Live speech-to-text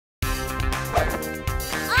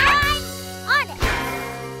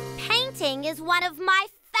Painting is one of my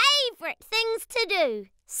favourite things to do.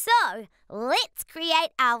 So, let's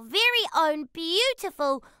create our very own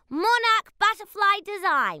beautiful Monarch butterfly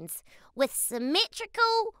designs with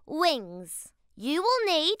symmetrical wings. You will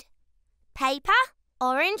need paper,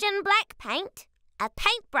 orange and black paint, a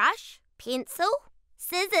paintbrush, pencil,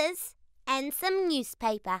 scissors, and some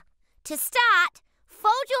newspaper. To start,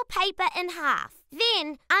 fold your paper in half.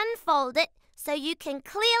 Then unfold it so you can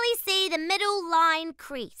clearly see the middle line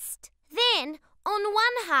creased. Then, on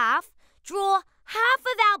one half, draw half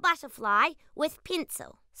of our butterfly with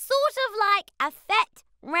pencil, sort of like a fat,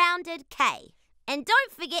 rounded K. And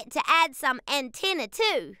don't forget to add some antenna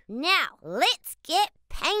too. Now, let's get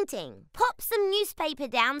painting. Pop some newspaper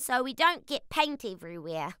down so we don't get paint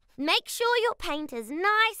everywhere. Make sure your paint is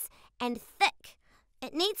nice and thick.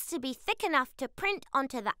 It needs to be thick enough to print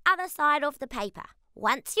onto the other side of the paper.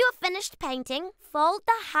 Once you're finished painting, fold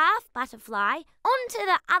the half butterfly onto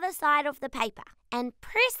the other side of the paper and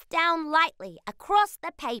press down lightly across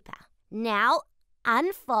the paper. Now,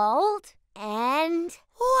 unfold and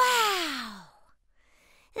wow!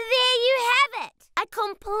 There you have it! A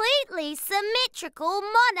completely symmetrical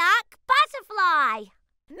monarch butterfly!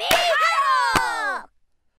 Meow!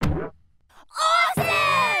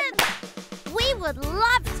 Awesome! We would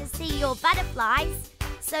love to see your butterflies,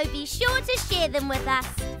 so be sure to share them with us.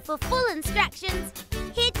 For full instructions,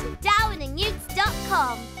 head to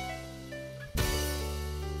darwinandnewts.com.